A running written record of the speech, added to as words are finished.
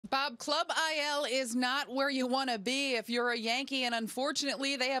Bob, Club IL is not where you want to be if you're a Yankee, and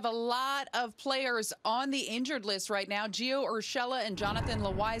unfortunately, they have a lot of players on the injured list right now. Gio Urshela and Jonathan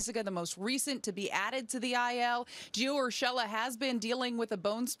Loaisiga, the most recent to be added to the IL. Gio Urshela has been dealing with a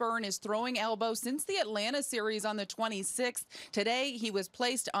bone spur in his throwing elbow since the Atlanta series on the 26th. Today, he was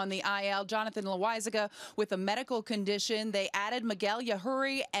placed on the IL. Jonathan Loaisiga with a medical condition. They added Miguel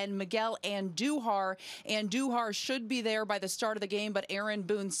Yajuri and Miguel Andujar. Andujar should be there by the start of the game, but Aaron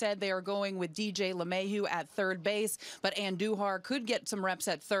Boone said they are going with DJ LeMahieu at third base, but Andujar could get some reps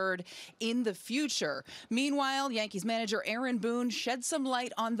at third in the future. Meanwhile, Yankees manager Aaron Boone shed some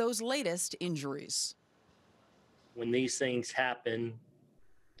light on those latest injuries. When these things happen,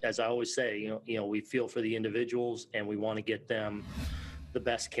 as I always say, we feel for the individuals and we want to get them the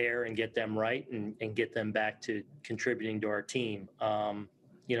best care and get them right and get them back to contributing to our team. In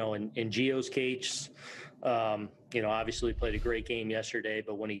Gio's case, obviously played a great game yesterday,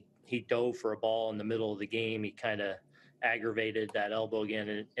 but when he dove for a ball in the middle of the game, he kind of aggravated that elbow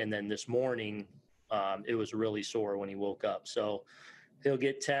again. And then this morning, it was really sore when he woke up. So he'll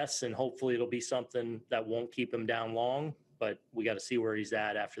get tests and hopefully it'll be something that won't keep him down long, but we got to see where he's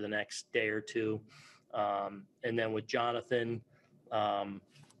at after the next day or two. And then with Jonathan,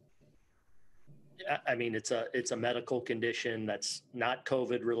 it's a medical condition that's not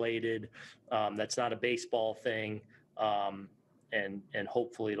COVID related. That's not a baseball thing. And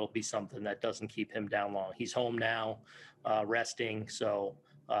hopefully it'll be something that doesn't keep him down long. He's home now, resting. So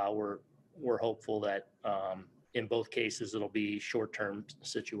we're hopeful that in both cases, it'll be short-term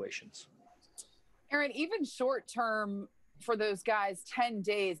situations. Aaron, even short-term for those guys, 10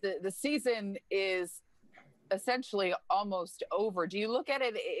 days, the season is essentially almost over. Do you look at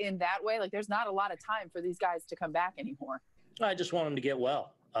it in that way? Like there's not a lot of time for these guys to come back anymore. I just want them to get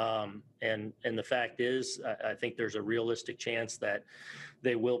well. And the fact is, I think there's a realistic chance that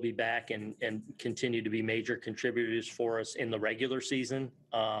they will be back and continue to be major contributors for us in the regular season,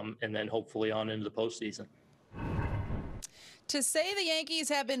 and then hopefully on into the postseason. To say the Yankees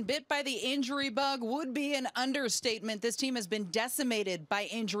have been bit by the injury bug would be an understatement. This team has been decimated by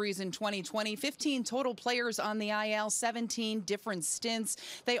injuries in 2020. 15 total players on the IL, 17 different stints.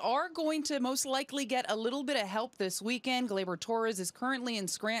 They are going to most likely get a little bit of help this weekend. Gleyber Torres is currently in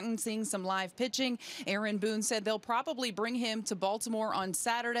Scranton seeing some live pitching. Aaron Boone said they'll probably bring him to Baltimore on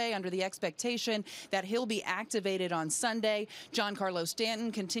Saturday under the expectation that he'll be activated on Sunday. Giancarlo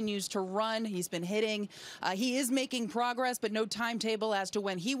Stanton continues to run. He's been hitting. He is making progress, but no timetable as to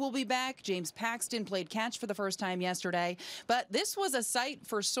when he will be back. James Paxton played catch for the first time yesterday, but this was a sight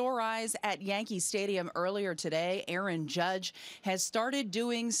for sore eyes at Yankee Stadium earlier today. Aaron Judge has started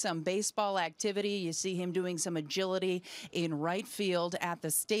doing some baseball activity. You see him doing some agility in right field at the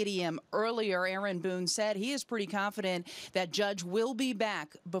stadium earlier. Aaron Boone said he is pretty confident that Judge will be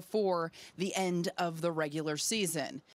back before the end of the regular season.